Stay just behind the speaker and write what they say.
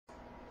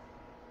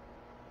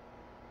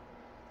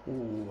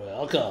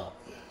Welcome.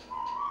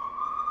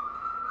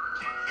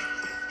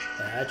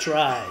 That's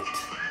right.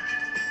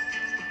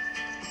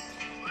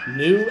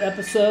 New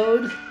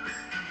episode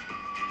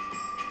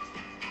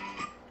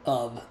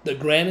of the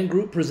Grandon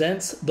Group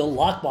presents the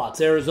Lockbox,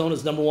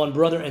 Arizona's #1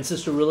 brother and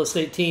sister real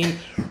estate team,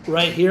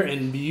 right here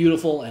in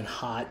beautiful and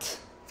hot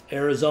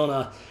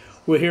Arizona.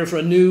 We're here for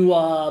a new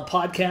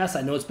podcast.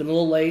 I know it's been a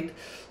little late,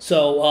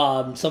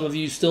 so some of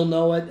you still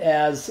know it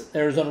as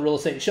Arizona Real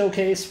Estate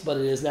Showcase, but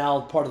it is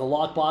now part of the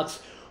Lockbox,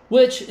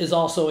 which is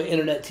also an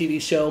internet TV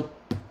show,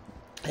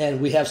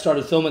 and we have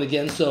started filming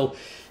again, so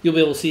you'll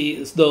be able to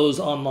see those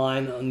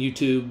online on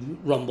YouTube,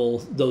 Rumble,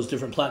 those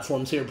different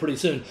platforms here pretty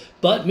soon.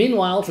 But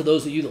meanwhile, for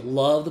those of you that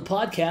love the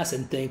podcast,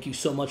 and thank you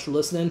so much for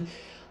listening,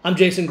 I'm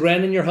Jason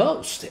Grandon, your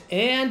host,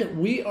 and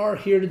we are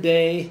here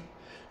today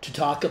to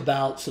talk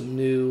about some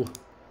new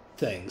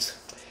things.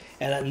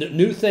 And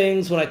new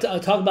things, when I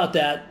talk about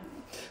that,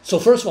 so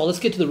first of all, let's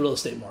get to the real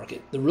estate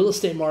market. The real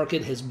estate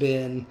market has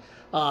been,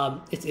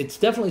 it's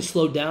definitely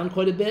slowed down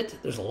quite a bit.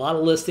 There's a lot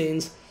of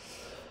listings.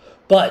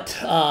 But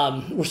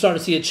we're starting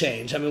to see a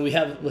change. I mean, we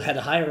had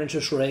higher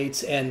interest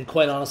rates, and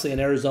quite honestly, in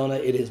Arizona,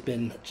 it has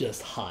been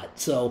just hot.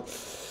 So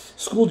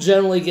school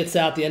generally gets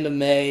out the end of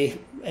May,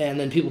 and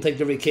then people take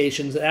their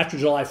vacations. And after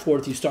July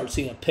 4th, you start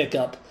seeing a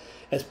pickup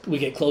as we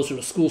get closer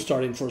to school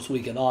starting first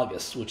week in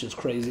August, which is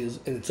crazy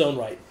in its own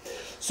right.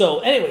 So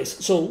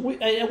anyways,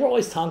 we're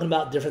always talking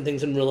about different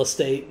things in real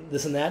estate,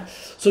 this and that.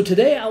 So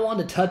today I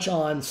wanted to touch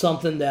on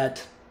something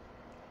that,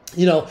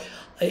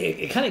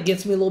 it kind of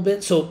gets me a little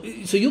bit. So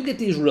you'll get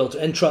these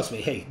realtors, and trust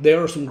me, hey,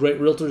 there are some great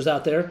realtors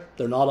out there.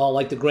 They're not all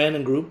like the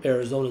Grandon Group,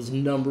 Arizona's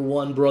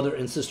 #1 brother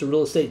and sister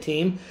real estate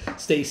team,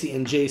 Stacey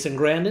and Jason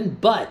Grandon.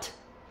 But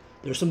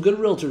there's some good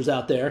realtors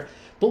out there.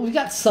 But we've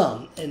got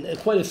some, and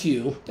quite a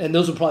few, and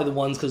those are probably the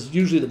ones, because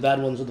usually the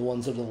bad ones are the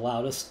ones that are the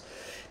loudest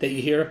that you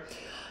hear.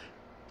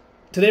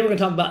 Today we're going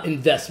to talk about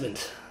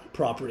investment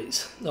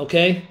properties,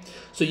 okay?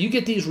 So you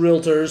get these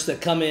realtors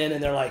that come in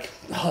and they're like,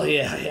 oh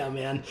yeah,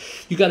 man,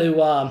 you got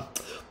to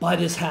buy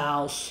this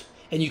house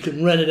and you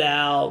can rent it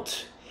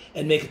out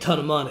and make a ton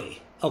of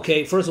money.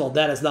 Okay, first of all,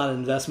 that is not an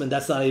investment.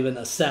 That's not even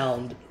a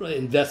sound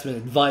investment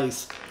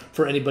advice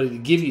for anybody to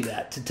give you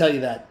that, to tell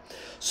you that.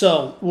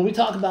 So when we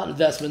talk about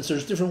investments,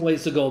 there's different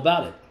ways to go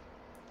about it.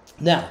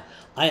 Now,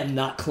 I am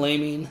not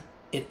claiming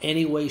in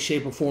any way,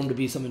 shape, or form to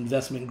be some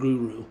investment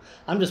guru.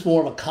 I'm just more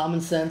of a common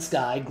sense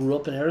guy. Grew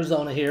up in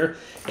Arizona here.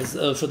 As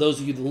for those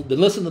of you that have been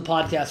listening to the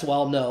podcast a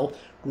while, know,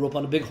 grew up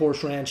on a big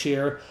horse ranch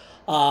here.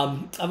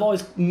 I've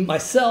always been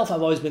kind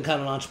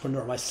of an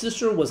entrepreneur. My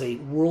sister was a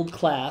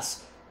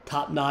world-class,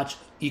 top-notch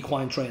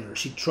equine trainer.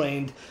 She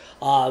trained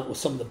with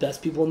some of the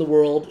best people in the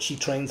world. She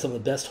trained some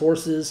of the best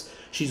horses.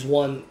 She's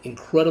won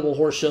incredible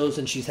horse shows,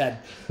 and she's had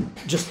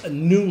just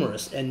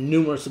numerous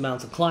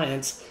amounts of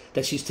clients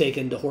that she's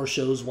taken to horse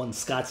shows, won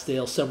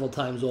Scottsdale several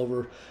times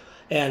over,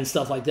 and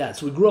stuff like that.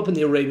 So we grew up in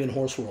the Arabian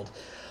horse world.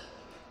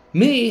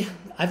 Me,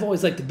 I've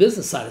always liked the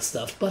business side of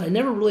stuff, but I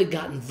never really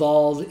got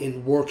involved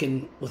in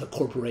working with a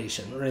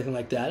corporation or anything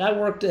like that. I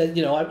worked at,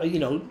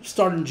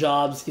 starting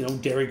jobs,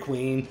 Dairy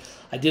Queen.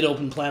 I did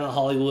open Planet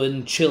Hollywood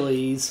and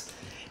Chili's,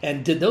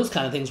 and did those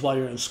kind of things while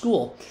you're in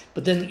school.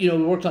 But then, we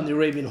worked on the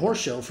Arabian Horse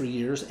Show for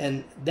years,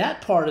 and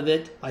that part of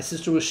it, my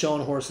sister was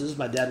showing horses,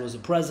 my dad was the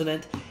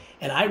president,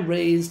 and I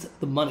raised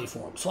the money for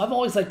him. So I've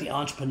always liked the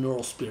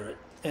entrepreneurial spirit.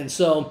 And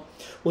so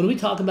when we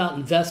talk about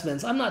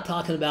investments, I'm not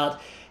talking about,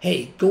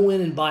 hey, go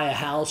in and buy a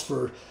house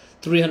for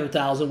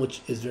 $300,000, which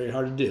is very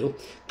hard to do.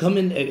 Come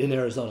in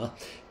Arizona.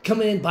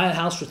 Come in, buy a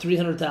house for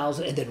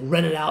 $300,000, and then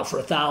rent it out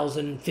for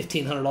 $1,000,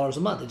 $1,500 a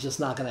month. It's just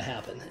not going to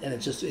happen, and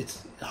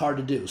it's hard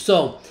to do.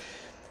 So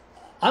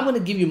I'm going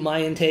to give you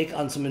my intake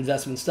on some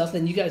investment stuff,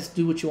 and you guys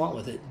do what you want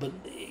with it. But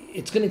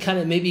it's going to kind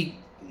of maybe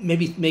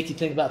make you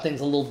think about things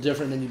a little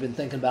different than you've been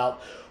thinking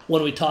about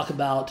when we talk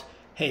about,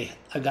 hey,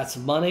 I've got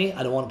some money.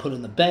 I don't want to put it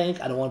in the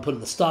bank. I don't want to put it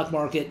in the stock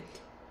market.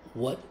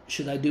 What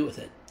should I do with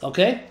it?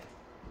 Okay?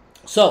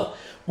 So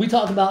we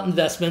talk about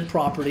investment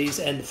properties,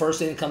 and the first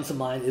thing that comes to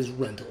mind is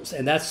rentals.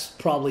 And that's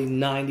probably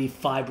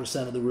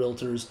 95% of the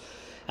realtors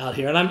out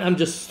here. And I'm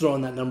just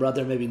throwing that number out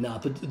there, maybe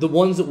not. But the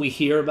ones that we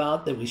hear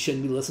about that we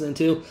shouldn't be listening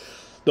to,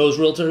 those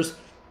realtors,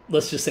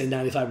 let's just say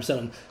 95% of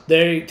them,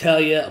 they tell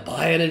you,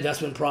 buy an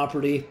investment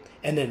property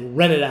and then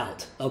rent it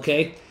out,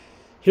 okay?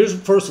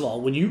 First of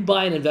all, when you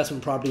buy an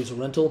investment property as a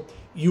rental,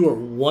 you are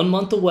 1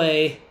 month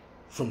away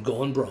from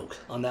going broke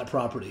on that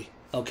property,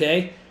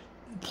 okay?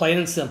 Plain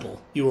and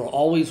simple. You are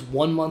always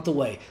 1 month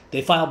away.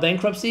 They file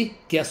bankruptcy,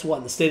 guess what?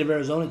 In the state of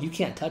Arizona, you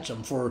can't touch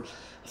them for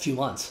a few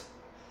months.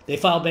 They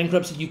file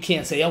bankruptcy, you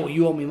can't say, oh, well,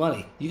 you owe me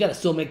money. You got to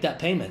still make that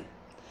payment.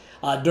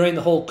 During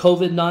the whole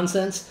COVID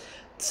nonsense,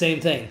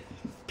 same thing.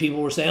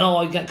 People were saying, oh,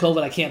 I got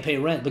COVID, I can't pay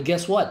rent. But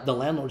guess what? The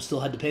landlord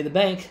still had to pay the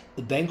bank.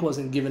 The bank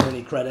wasn't giving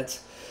any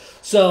credits.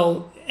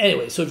 So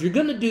anyway, so if you're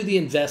going to do the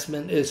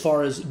investment as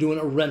far as doing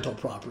a rental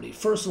property,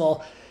 first of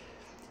all,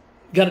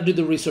 got to do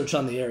the research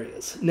on the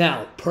areas.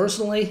 Now,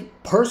 personally,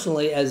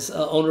 as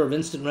owner of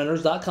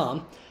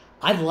InstantRenters.com,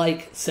 I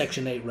like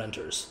Section 8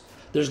 renters.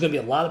 There's going to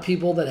be a lot of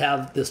people that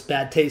have this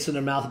bad taste in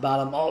their mouth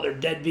about them. Oh, they're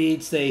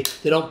deadbeats. They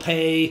don't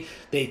pay.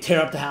 They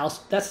tear up the house.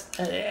 That's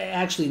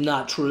actually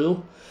not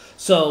true.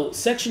 So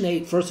Section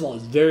 8, first of all,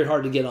 is very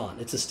hard to get on.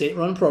 It's a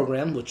state-run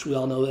program, which we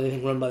all know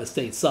anything run by the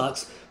state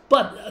sucks.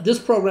 But this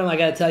program, I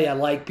got to tell you, I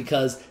like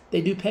because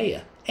they do pay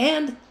you.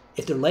 And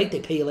if they're late, they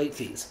pay you late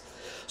fees.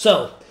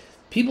 So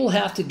people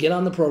have to get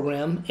on the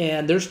program,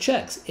 and there's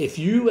checks. If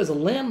you, as a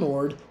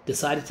landlord,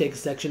 decide to take a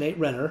Section 8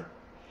 renter,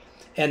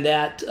 and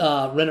that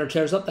renter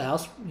tears up the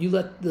house, you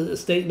let the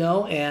state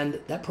know, and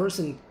that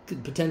person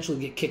could potentially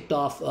get kicked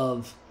off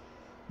of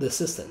the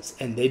assistance,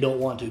 and they don't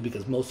want to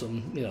because most of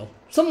them,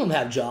 some of them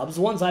have jobs.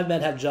 The ones I've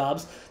met have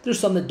jobs. There's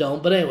some that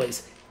don't, but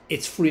anyways,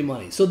 it's free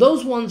money. So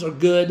those ones are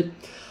good,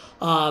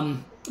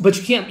 but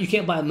you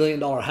can't buy $1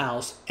 million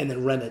house and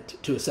then rent it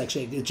to a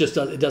Section 8.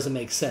 It doesn't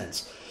make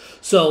sense.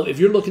 So if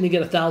you're looking to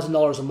get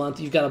 $1,000 a month,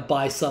 you've got to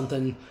buy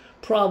something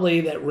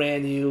probably that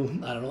ran you,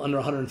 I don't know,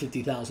 under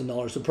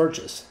 $150,000 to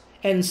purchase.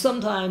 And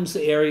sometimes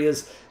the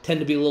areas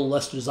tend to be a little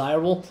less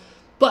desirable.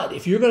 But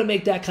if you're going to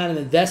make that kind of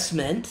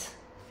investment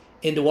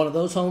into one of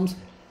those homes,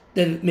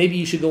 then maybe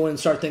you should go in and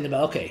start thinking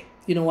about, okay,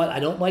 you know what, I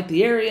don't like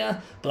the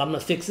area, but I'm going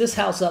to fix this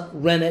house up,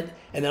 rent it,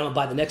 and then I'm going to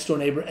buy the next door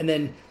neighbor. And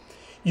then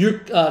your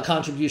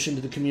contribution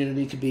to the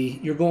community could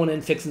be you're going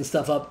in, fixing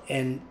stuff up,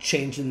 and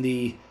changing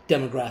the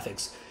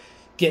demographics,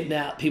 getting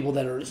out people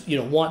that are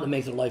wanting to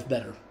make their life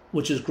better,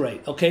 which is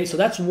great. Okay, so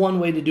that's one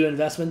way to do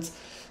investments.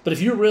 But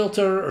if your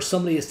realtor or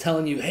somebody is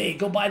telling you, hey,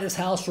 go buy this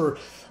house for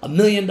 $1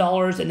 million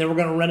and then we're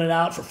going to rent it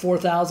out for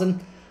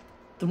 $4,000,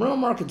 the rental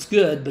market's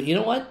good, but you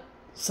know what?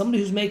 Somebody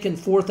who's making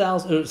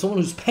 $4,000, or someone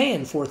who's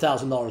paying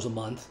 $4,000 a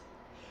month,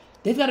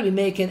 they've got to be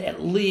making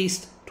at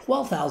least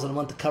 $12,000 a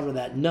month to cover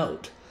that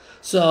note.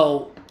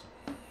 So,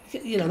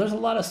 there's a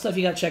lot of stuff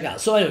you got to check out.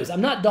 So, anyways,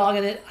 I'm not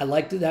dogging it. I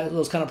like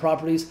those kind of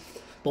properties,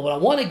 but what I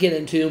want to get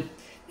into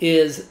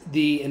is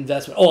the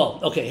investment.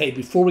 Oh, okay. Hey,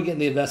 before we get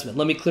into the investment,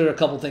 let me clear a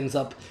couple things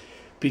up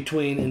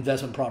between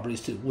investment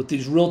properties too. With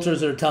these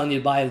realtors that are telling you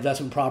to buy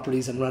investment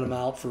properties and rent them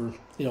out for,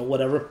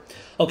 whatever.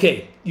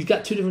 Okay, you've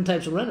got two different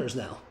types of renters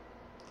now.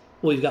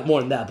 Well, you've got more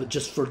than that, but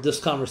just for this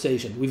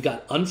conversation, we've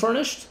got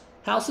unfurnished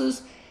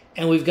houses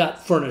and we've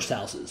got furnished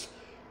houses.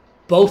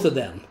 Both of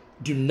them,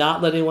 do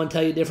not let anyone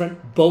tell you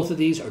different. Both of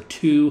these are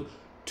two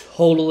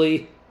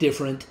totally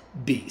different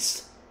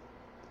beasts.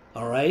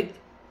 All right?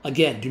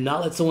 Again, do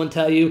not let someone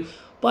tell you,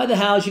 buy the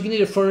house, you can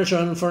either furnish or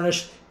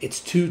unfurnished. It's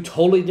two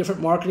totally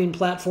different marketing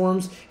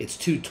platforms. It's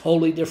two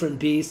totally different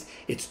beasts.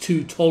 It's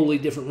two totally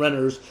different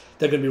renters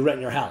that are going to be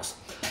renting your house.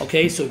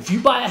 Okay, so if you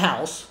buy a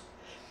house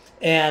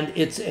and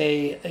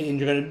and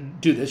you're going to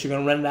do this, you're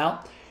going to rent it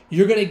out,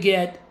 you're going to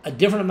get a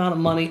different amount of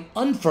money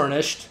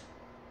unfurnished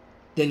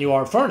than you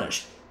are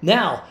furnished.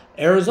 Now,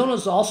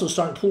 Arizona's also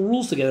starting to pull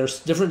rules together.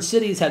 Different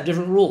cities have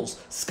different rules.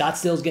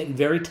 Scottsdale's getting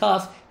very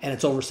tough, and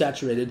it's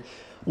oversaturated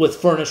with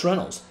furnished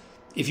rentals.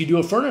 If you do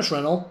a furnished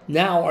rental,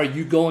 now are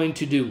you going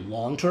to do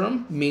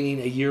long-term,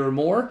 meaning a year or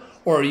more,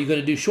 or are you going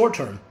to do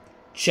short-term?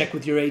 Check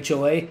with your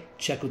HOA,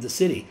 check with the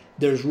city.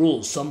 There's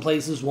rules. Some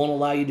places won't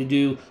allow you to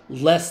do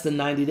less than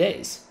 90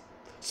 days.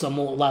 Some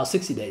won't allow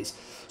 60 days.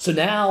 So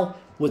now,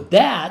 with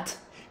that,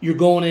 you're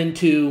going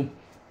into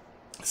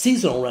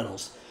seasonal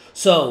rentals.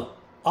 So,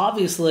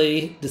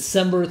 obviously,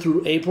 December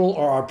through April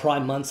are our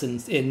prime months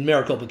in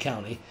Maricopa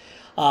County,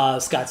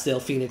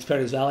 Scottsdale, Phoenix,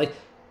 Paradise Valley.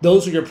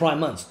 Those are your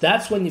prime months.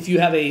 That's when if you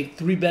have a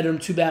 3-bedroom,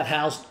 2-bath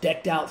house,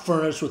 decked out,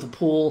 furnished with a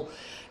pool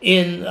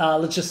in,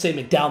 let's just say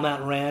McDowell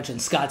Mountain Ranch in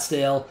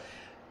Scottsdale,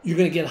 you're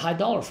going to get a high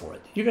dollar for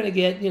it. You're going to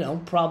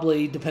get,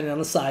 probably, depending on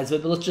the size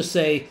of it, but let's just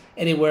say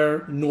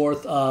anywhere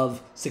north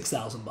of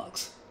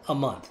 $6,000 a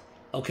month,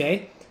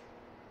 okay?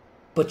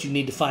 But you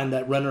need to find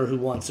that renter who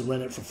wants to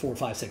rent it for 4,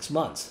 5, 6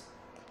 months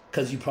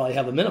because you probably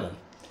have a minimum.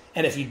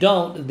 And if you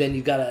don't, then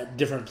you've got a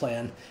different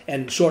plan.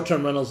 And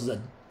short-term rentals is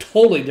a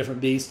totally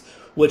different beast,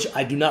 which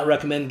I do not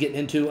recommend getting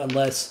into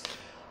unless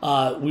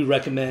we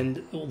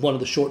recommend one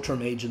of the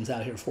short-term agents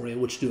out here for you,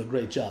 which do a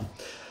great job.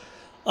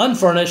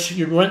 Unfurnished,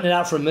 you're renting it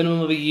out for a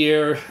minimum of a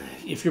year.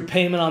 If your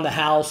payment on the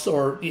house,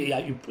 or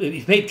you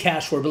paid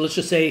cash for it, but let's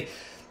just say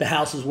the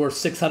house is worth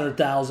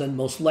 $600,000,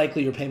 most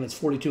likely your payment's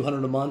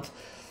 $4,200 a month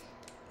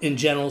in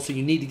general, so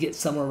you need to get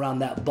somewhere around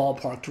that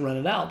ballpark to rent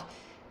it out.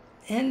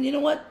 And you know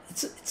what?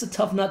 It's a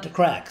tough nut to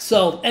crack.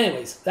 So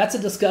anyways, that's a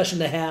discussion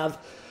to have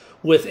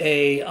with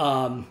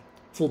a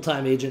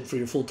full-time agent for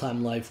your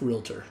full-time life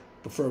realtor,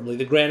 preferably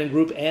the Grandon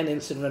Group and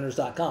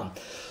InstantRenters.com.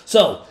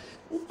 So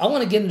I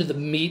want to get into the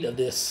meat of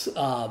this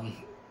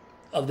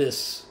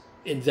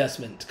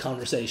investment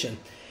conversation.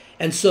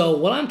 And so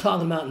when I'm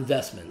talking about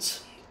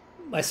investments,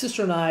 my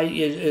sister and I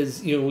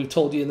we've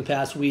told you in the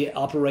past, we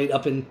operate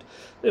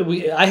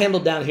I handle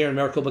down here in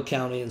Maricopa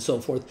County and so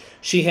forth.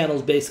 She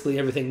handles basically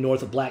everything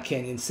north of Black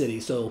Canyon City.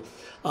 So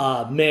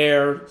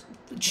Mare,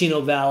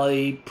 Chino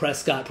Valley,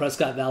 Prescott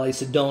Valley,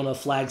 Sedona,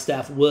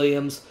 Flagstaff,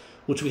 Williams,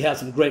 which we have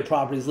some great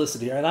properties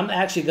listed here. And I'm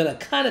actually going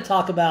to kind of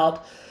talk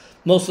about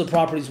most of the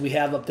properties we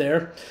have up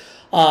there.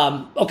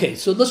 Okay,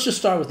 so let's just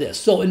start with this.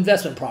 So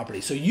investment property.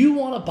 So you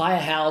want to buy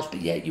a house,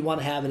 but yet you want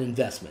to have an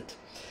investment.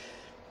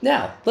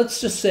 Now,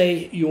 let's just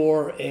say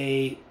you're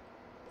a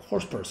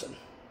horse person.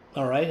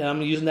 All right, and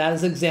I'm using that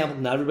as an example.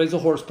 Not everybody's a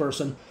horse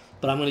person,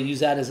 but I'm going to use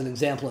that as an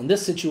example in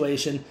this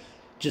situation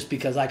just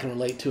because I can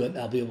relate to it and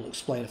I'll be able to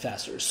explain it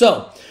faster.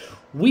 So,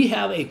 we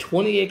have a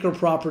 20-acre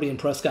property in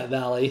Prescott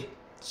Valley,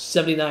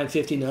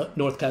 7950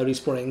 North Coyote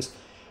Springs.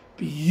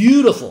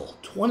 Beautiful,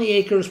 20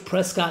 acres,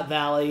 Prescott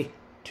Valley,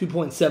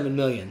 2.7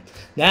 million.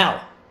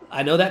 Now,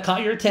 I know that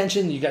caught your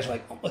attention. You guys are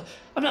like, oh,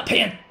 I'm not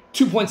paying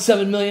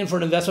 2.7 million for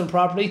an investment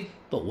property,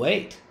 but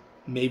wait,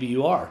 maybe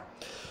you are.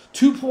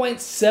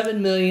 2.7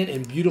 million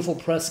in beautiful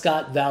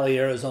Prescott Valley,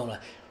 Arizona.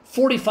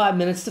 45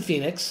 minutes to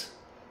Phoenix,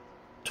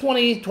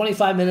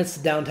 25 minutes to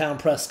downtown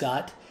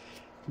Prescott.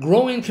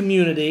 Growing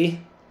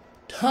community,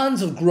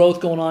 tons of growth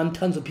going on,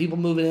 tons of people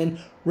moving in,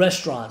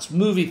 restaurants,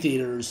 movie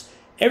theaters,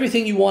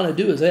 everything you want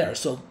to do is there.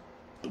 So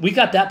we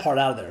got that part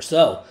out of there.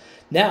 So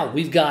now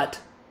we've got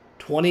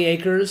 20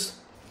 acres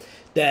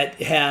that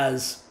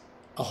has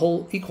a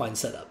whole equine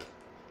setup.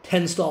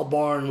 10-stall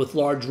barn with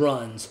large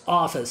runs,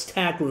 office,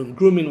 tack room,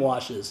 grooming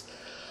washes.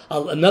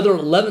 Another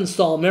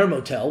 11-stall mare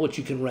motel, which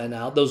you can rent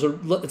out.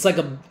 It's like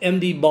a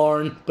MD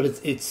barn, but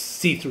it's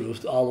see-through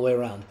all the way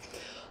around.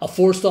 A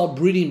 4-stall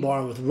breeding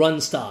barn with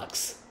run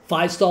stocks.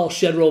 5-stall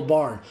shed row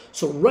barn.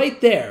 So right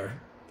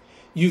there,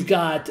 you've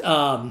got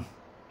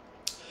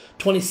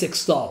 26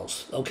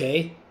 stalls,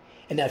 okay?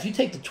 And now if you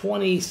take the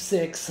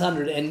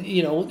 2,600 and,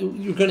 you know,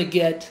 you're going to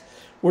get,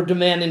 we're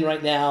demanding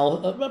right now,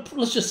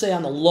 let's just say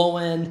on the low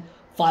end,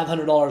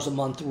 $500 a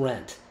month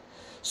rent.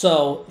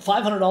 So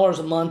 $500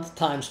 a month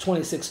times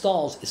 26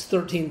 stalls is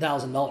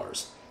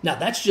 $13,000. Now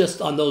that's just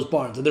on those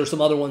barns. And there's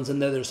some other ones in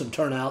there. There's some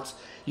turnouts.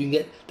 You can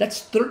get,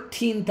 that's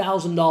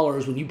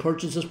 $13,000 when you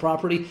purchase this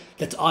property.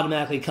 That's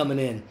automatically coming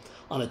in.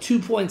 On a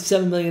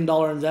 $2.7 million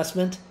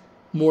investment,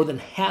 more than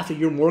half of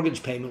your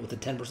mortgage payment with a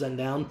 10%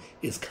 down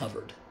is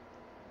covered.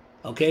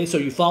 Okay, so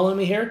you following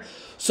me here?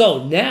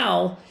 So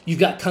now you've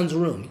got tons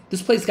of room.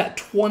 This place got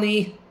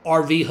 20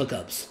 RV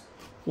hookups.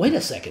 Wait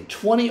a second,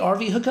 20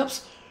 RV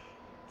hookups?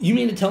 You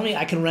mean to tell me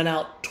I can rent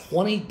out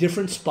 20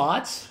 different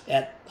spots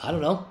at, I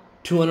don't know,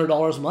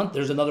 $200 a month?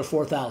 There's another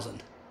 $4,000.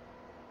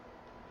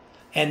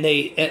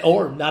 And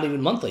or not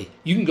even monthly.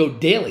 You can go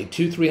daily,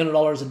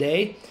 $200-$300 a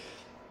day.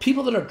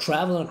 People that are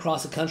traveling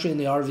across the country in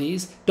the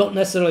RVs don't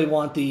necessarily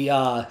want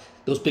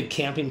those big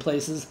camping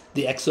places,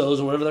 the XOs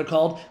or whatever they're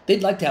called.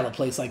 They'd like to have a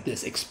place like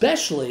this,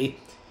 especially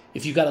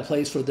if you've got a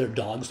place for their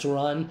dogs to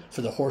run,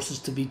 for their horses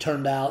to be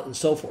turned out, and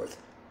so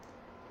forth.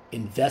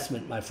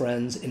 Investment, my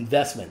friends,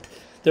 investment.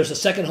 There's a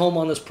second home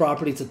on this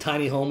property. It's a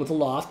tiny home with a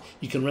loft.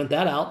 You can rent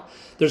that out.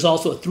 There's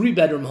also a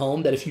 3-bedroom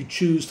home that if you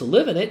choose to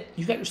live in it,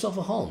 you've got yourself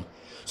a home.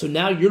 So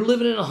now you're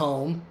living in a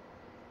home,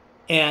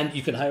 and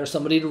you can hire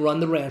somebody to run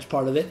the ranch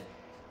part of it,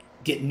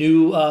 get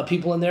new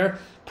people in there.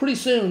 Pretty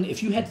soon,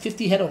 if you had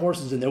 50 head of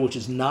horses in there, which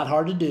is not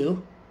hard to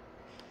do,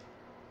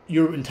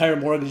 your entire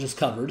mortgage is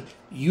covered.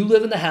 You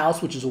live in the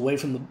house, which is away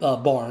from the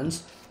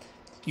barns.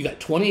 You got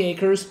 20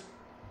 acres,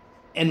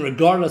 and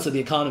regardless of the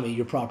economy,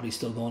 your property's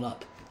still going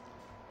up.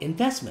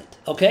 Investment,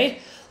 okay?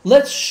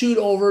 Let's shoot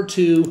over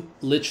to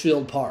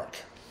Litchfield Park.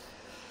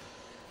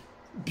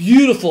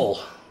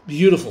 Beautiful,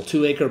 beautiful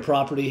 2-acre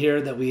property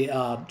here that we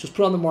just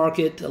put on the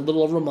market a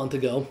little over a month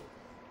ago.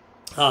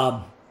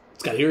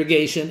 It's got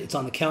irrigation. It's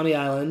on the county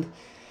island.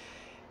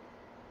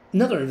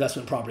 Another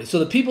investment property. So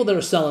the people that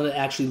are selling it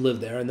actually live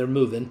there, and they're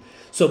moving.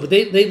 So, but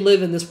they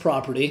live in this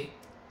property,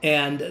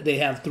 and they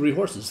have 3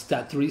 horses. It's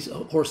got 3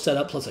 horse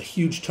setup plus a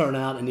huge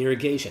turnout and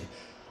irrigation.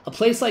 A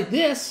place like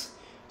this,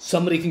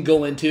 somebody can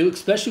go into,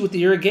 especially with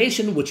the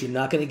irrigation, which you're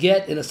not going to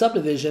get in a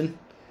subdivision.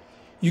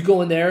 You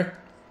go in there,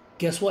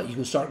 guess what? You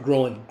can start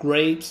growing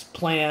grapes,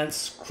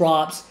 plants,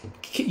 crops.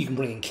 You can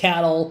bring in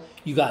cattle.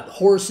 You got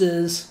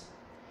horses.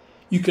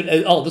 You could,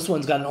 this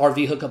one's got an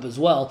RV hookup as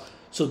well.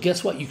 So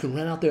guess what? You can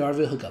rent out the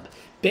RV hookup.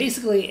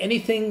 Basically,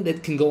 anything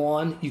that can go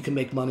on, you can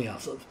make money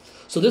off of.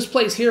 So this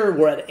place here,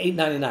 we're at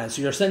 $899.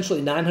 So you're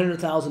essentially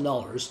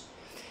 $900,000.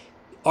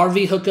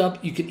 RV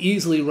hookup, you could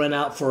easily rent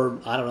out for,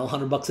 I don't know,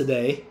 $100 a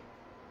day.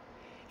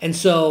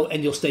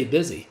 And you'll stay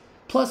busy.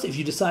 Plus, if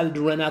you decided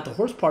to rent out the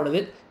horse part of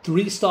it,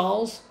 3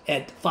 stalls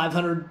at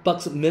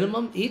 $500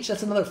 minimum each,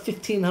 that's another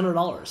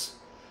 $1,500.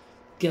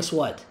 Guess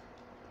what?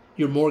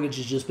 Your mortgage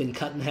has just been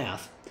cut in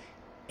half.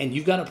 And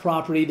you've got a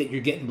property that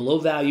you're getting below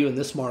value in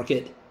this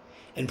market.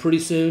 And pretty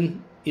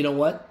soon, you know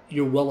what?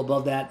 You're well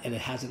above that, and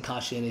it hasn't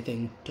cost you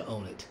anything to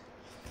own it.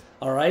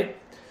 All right?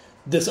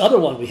 This other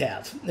one we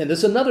have, and this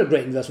is another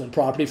great investment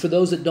property for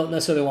those that don't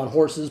necessarily want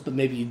horses, but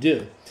maybe you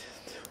do.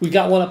 We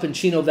got one up in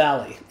Chino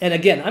Valley. And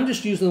again, I'm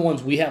just using the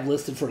ones we have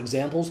listed for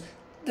examples.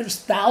 There's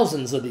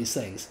thousands of these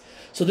things.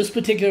 So this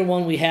particular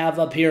one we have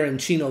up here in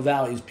Chino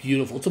Valley is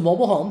beautiful. It's a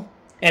mobile home.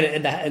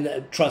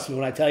 And trust me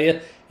when I tell you,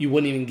 you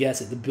wouldn't even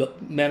guess it. The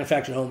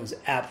manufactured home is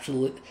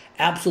absolute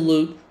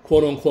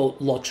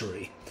quote-unquote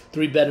luxury.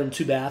 3-bedroom,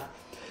 2-bath.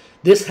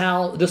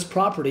 This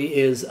property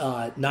is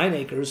 9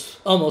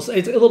 acres, almost,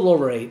 it's a little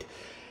over 8,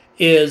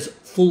 is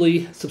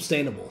fully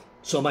sustainable.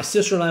 So my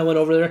sister and I went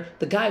over there.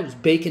 The guy was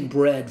baking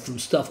bread from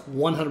stuff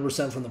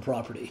 100% from the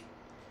property.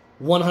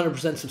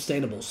 100%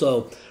 sustainable.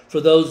 So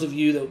for those of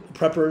you that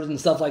preppers and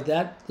stuff like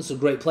that, this is a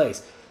great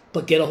place.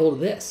 But get a hold of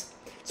this.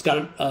 It's got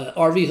an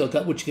RV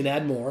hookup, which you can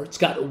add more. It's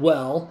got a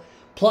well.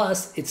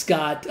 Plus, it's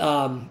got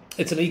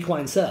it's an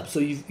equine setup. So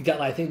you've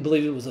got, I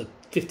believe it was a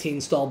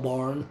 15-stall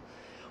barn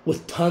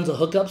with tons of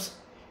hookups.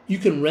 You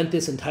can rent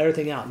this entire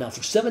thing out. Now,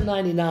 for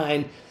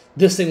 $7.99,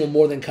 this thing will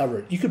more than cover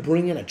it. You could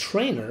bring in a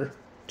trainer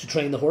to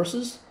train the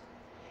horses,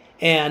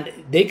 and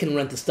they can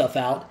rent the stuff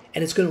out,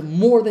 and it's going to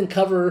more than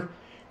cover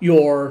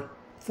your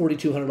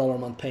 $4,200 a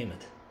month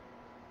payment.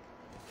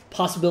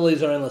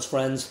 Possibilities are endless,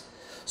 friends.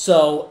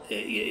 So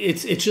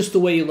it's just the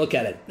way you look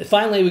at it. And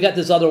finally, we got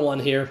this other one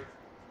here.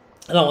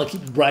 I don't want to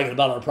keep bragging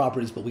about our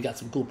properties, but we got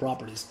some cool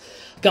properties.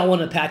 Got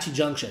one in Apache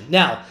Junction.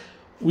 Now,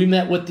 we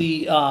met with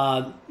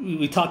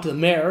we talked to the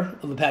mayor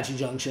of Apache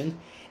Junction,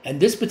 and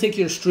this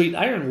particular street,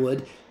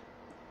 Ironwood,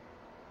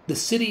 the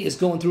city is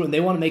going through, and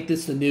they want to make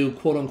this the new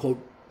quote-unquote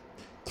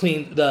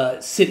clean,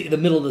 the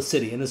middle of the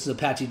city, and this is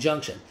Apache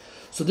Junction.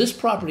 So this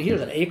property here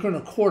is 1.25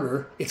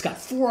 acres. It's got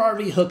 4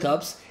 RV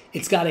hookups.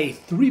 It's got a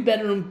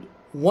 3-bedroom,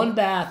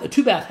 1-bath, a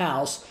 2-bath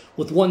house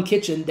with 1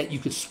 kitchen that you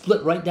could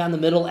split right down the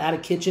middle, add a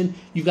kitchen.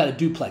 You've got a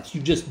duplex.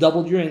 You've just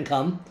doubled your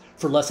income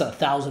for less than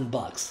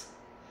 $1,000.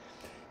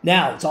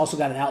 Now, it's also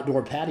got an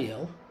outdoor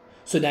patio.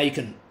 So now you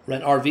can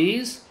rent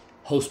RVs,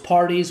 host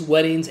parties,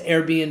 weddings,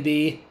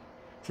 Airbnb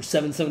for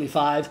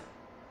 $775.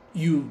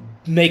 You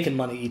making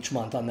money each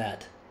month on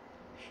that.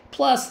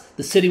 Plus,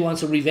 the city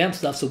wants to revamp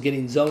stuff, so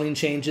getting zoning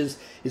changes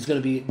is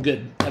going to be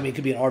good. I mean, it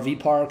could be an RV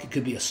park. It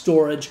could be a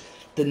storage.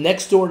 The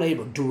next door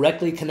neighbor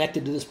directly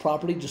connected to this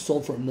property just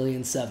sold for $1.7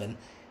 million,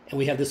 and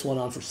we have this one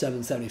on for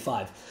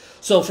 $775.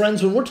 So,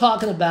 friends, when we're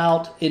talking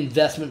about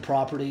investment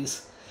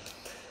properties,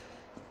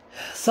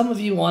 some of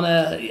you want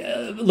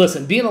to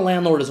listen. Being a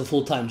landlord is a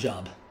full-time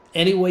job.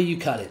 Any way you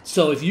cut it.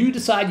 So, if you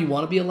decide you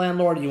want to be a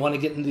landlord and you want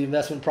to get into the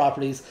investment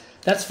properties,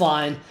 that's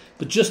fine.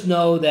 But just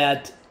know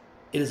that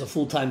it is a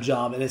full-time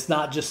job, and it's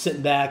not just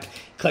sitting back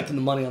collecting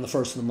the money on the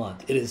first of the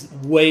month. It is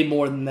way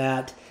more than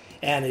that.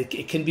 And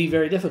it can be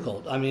very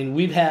difficult. I mean,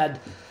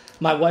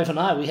 my wife and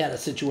I, we had a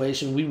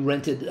situation. We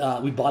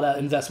bought an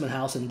investment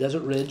house in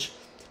Desert Ridge,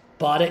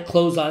 bought it,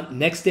 closed on it.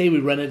 Next day, we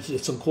rented it to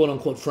some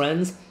quote-unquote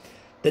friends.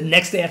 The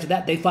next day after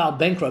that, they filed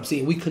bankruptcy,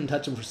 and we couldn't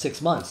touch them for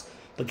 6 months.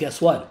 But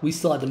guess what? We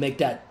still had to make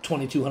that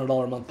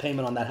 $2,200 a month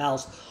payment on that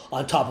house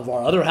on top of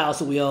our other house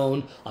that we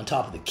own, on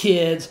top of the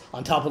kids,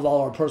 on top of all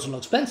our personal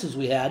expenses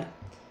we had.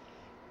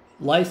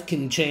 Life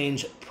can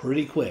change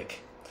pretty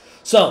quick.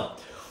 So,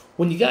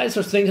 when you guys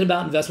are thinking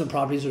about investment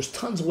properties, there's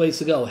tons of ways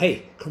to go.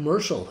 Hey,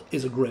 commercial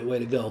is a great way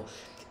to go.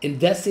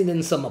 Investing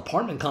in some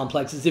apartment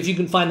complexes, if you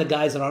can find the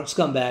guys that aren't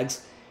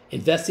scumbags,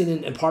 investing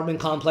in apartment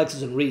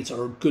complexes and REITs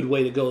are a good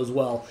way to go as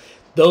well.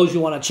 Those you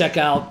want to check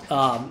out,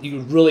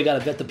 you really got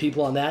to vet the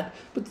people on that.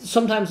 But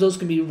sometimes those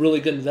can be really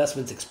good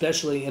investments,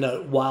 especially in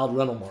a wild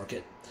rental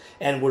market.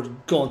 And we're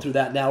going through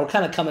that now. We're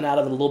kind of coming out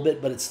of it a little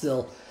bit, but it's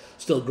still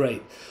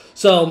great.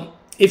 So,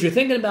 if you're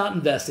thinking about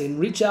investing,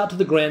 reach out to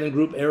the Grandon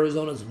Group,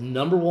 Arizona's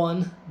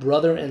 #1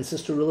 brother and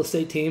sister real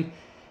estate team,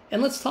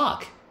 and let's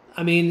talk.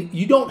 I mean,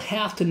 you don't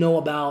have to know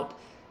about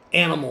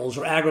animals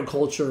or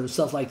agriculture and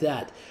stuff like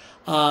that.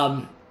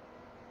 Once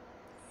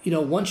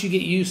you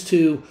get used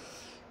to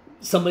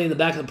somebody in the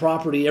back of the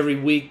property every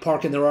week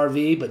parking their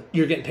RV, but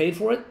you're getting paid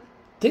for it,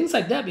 things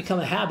like that become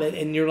a habit,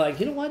 and you're like,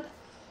 you know what?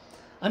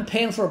 I'm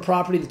paying for a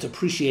property that's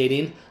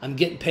appreciating. I'm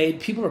getting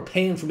paid. People are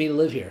paying for me to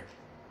live here.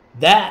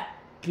 That,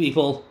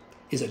 people,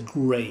 is a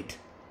great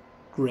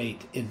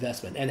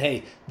investment. And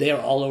hey, they are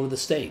all over the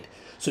state.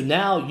 So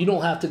now you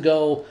don't have to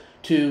go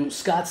to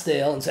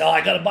Scottsdale and say,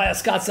 I got to buy a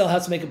Scottsdale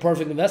house to make a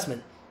perfect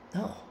investment.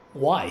 No.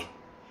 Why?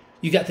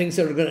 You got things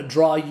that are going to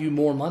draw you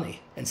more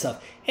money and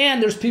stuff.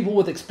 And there's people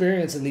with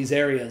experience in these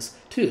areas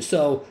too.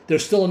 So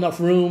there's still enough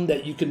room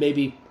that you can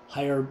maybe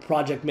hire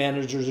project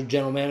managers or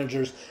general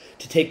managers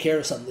to take care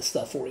of some of this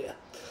stuff for you.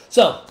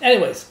 So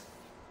anyways,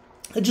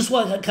 I just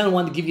wanted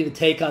to give you the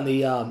take on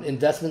the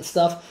investment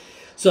stuff.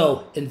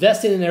 So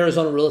investing in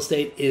Arizona real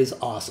estate is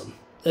awesome.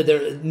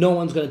 No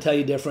one's going to tell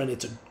you different.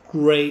 It's a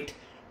great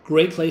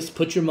place to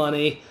put your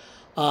money.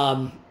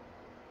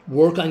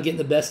 Work on getting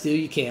the best deal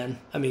you can.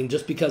 I mean,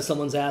 just because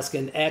someone's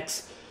asking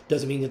X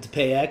doesn't mean you have to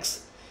pay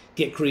X.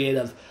 Get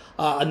creative.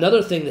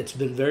 Another thing that's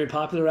been very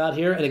popular out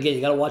here, and again,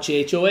 you got to watch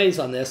the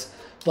HOAs on this,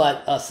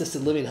 but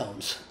assisted living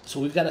homes. So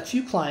we've got a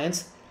few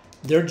clients.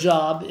 Their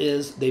job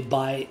is they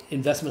buy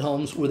investment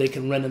homes where they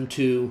can rent them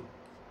to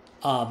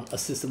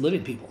assisted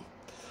living people.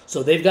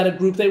 So they've got a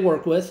group they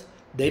work with.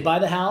 They buy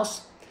the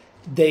house.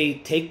 They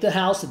take the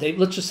house.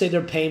 Let's just say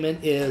their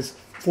payment is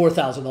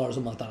 $4,000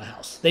 a month on a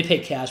house. They pay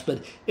cash,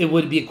 but it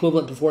would be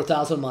equivalent to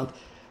 $4,000 a month.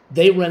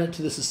 They rent it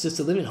to this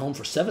assisted living home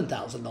for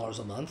 $7,000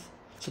 a month.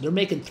 So they're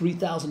making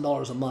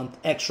 $3,000 a month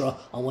extra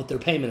on what their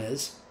payment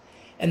is.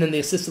 And then the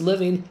assisted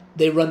living,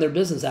 they run their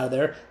business out of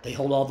there. They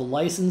hold all the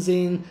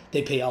licensing.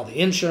 They pay all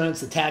the insurance,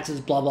 the taxes,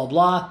 blah, blah,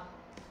 blah.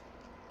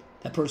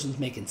 That person's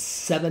making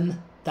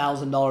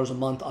 $7,000 a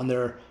month on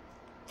their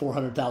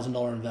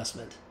 $400,000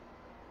 investment.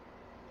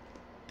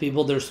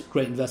 People, there's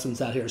great investments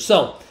out here.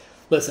 So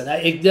listen,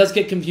 it does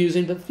get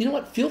confusing, but you know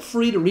what? Feel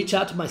free to reach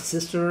out to my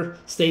sister,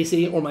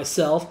 Stacey, or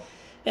myself.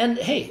 And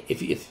hey,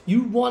 if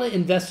you want to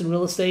invest in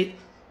real estate,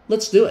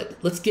 let's do it.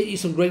 Let's get you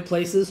some great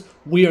places.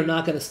 We are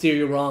not going to steer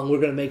you wrong. We're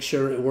going to make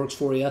sure it works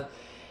for you.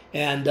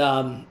 And,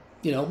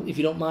 if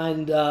you don't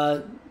mind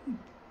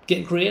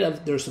getting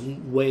creative, there's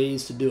some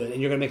ways to do it.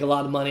 And you're going to make a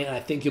lot of money, and I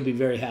think you'll be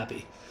very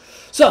happy.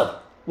 So,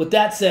 with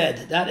that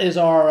said, that is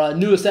our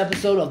newest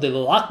episode of the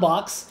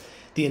Lockbox.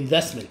 The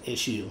investment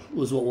issue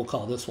was what we'll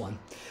call this one.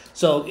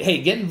 So,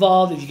 hey, get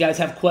involved. If you guys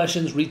have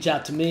questions, reach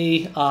out to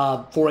me,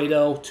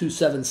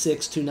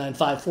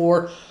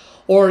 480-276-2954.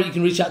 Or you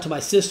can reach out to my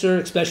sister,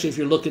 especially if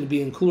you're looking to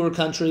be in cooler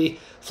country,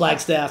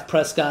 Flagstaff,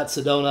 Prescott,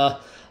 Sedona,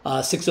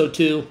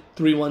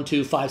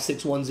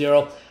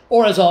 602-312-5610.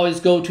 Or, as always,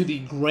 go to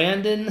the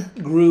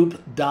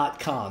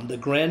GrandonGroup.com. The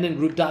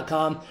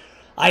GrandonGroup.com.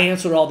 I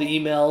answer all the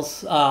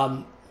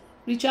emails.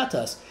 Reach out to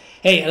us.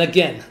 Hey, and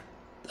again,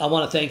 I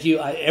want to thank you.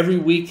 Every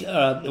week,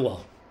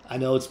 I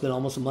know it's been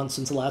almost a month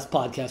since the last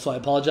podcast, so I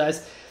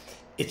apologize.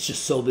 It's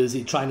just so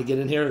busy trying to get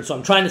in here. So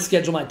I'm trying to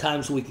schedule my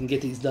time so we can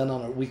get these done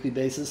on a weekly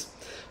basis.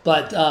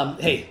 But,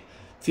 hey,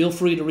 feel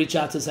free to reach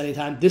out to us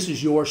anytime. This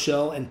is your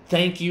show, and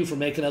thank you for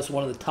making us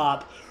one of the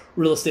top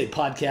real estate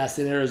podcasts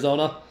in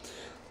Arizona.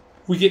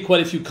 We get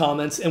quite a few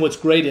comments, and what's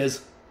great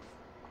is,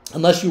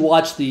 unless you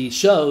watch the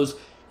shows,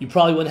 you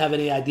probably wouldn't have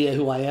any idea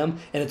who I am.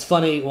 And it's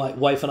funny, my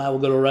wife and I will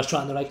go to a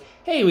restaurant, and they're like,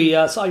 hey, we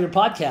saw your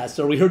podcast,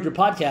 or we heard your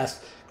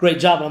podcast. Great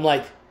job. And I'm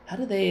like, how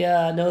do they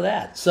know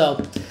that?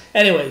 So,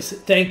 anyways,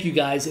 thank you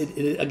guys.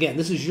 Again,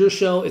 this is your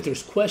show. If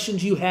there's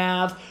questions you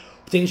have,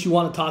 things you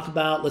want to talk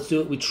about, let's do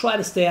it. We try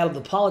to stay out of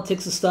the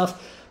politics and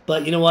stuff,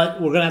 but you know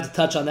what? We're going to have to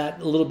touch on that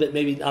a little bit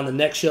maybe on the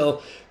next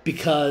show,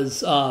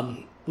 because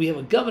we have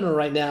a governor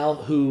right now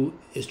who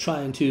is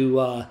trying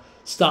to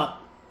stop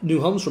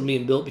new homes from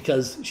being built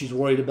because she's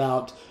worried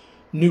about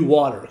new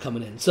water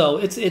coming in. So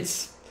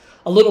it's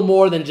a little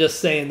more than just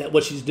saying that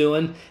what she's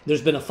doing.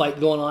 There's been a fight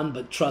going on,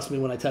 but trust me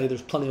when I tell you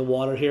there's plenty of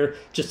water here.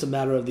 Just a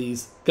matter of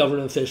these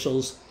government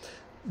officials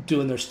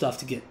doing their stuff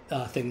to get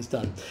things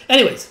done.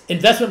 Anyways,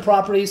 investment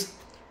properties,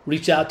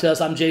 reach out to us.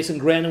 I'm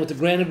Jason Grandon with the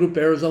Grandon Group,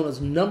 Arizona's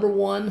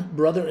 #1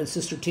 brother and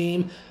sister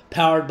team,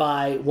 powered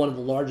by one of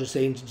the largest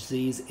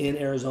agencies in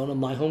Arizona,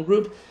 My Home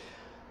Group.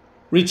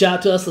 Reach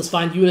out to us. Let's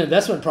find you an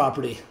investment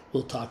property.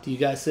 We'll talk to you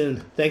guys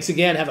soon. Thanks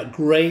again. Have a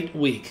great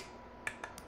week.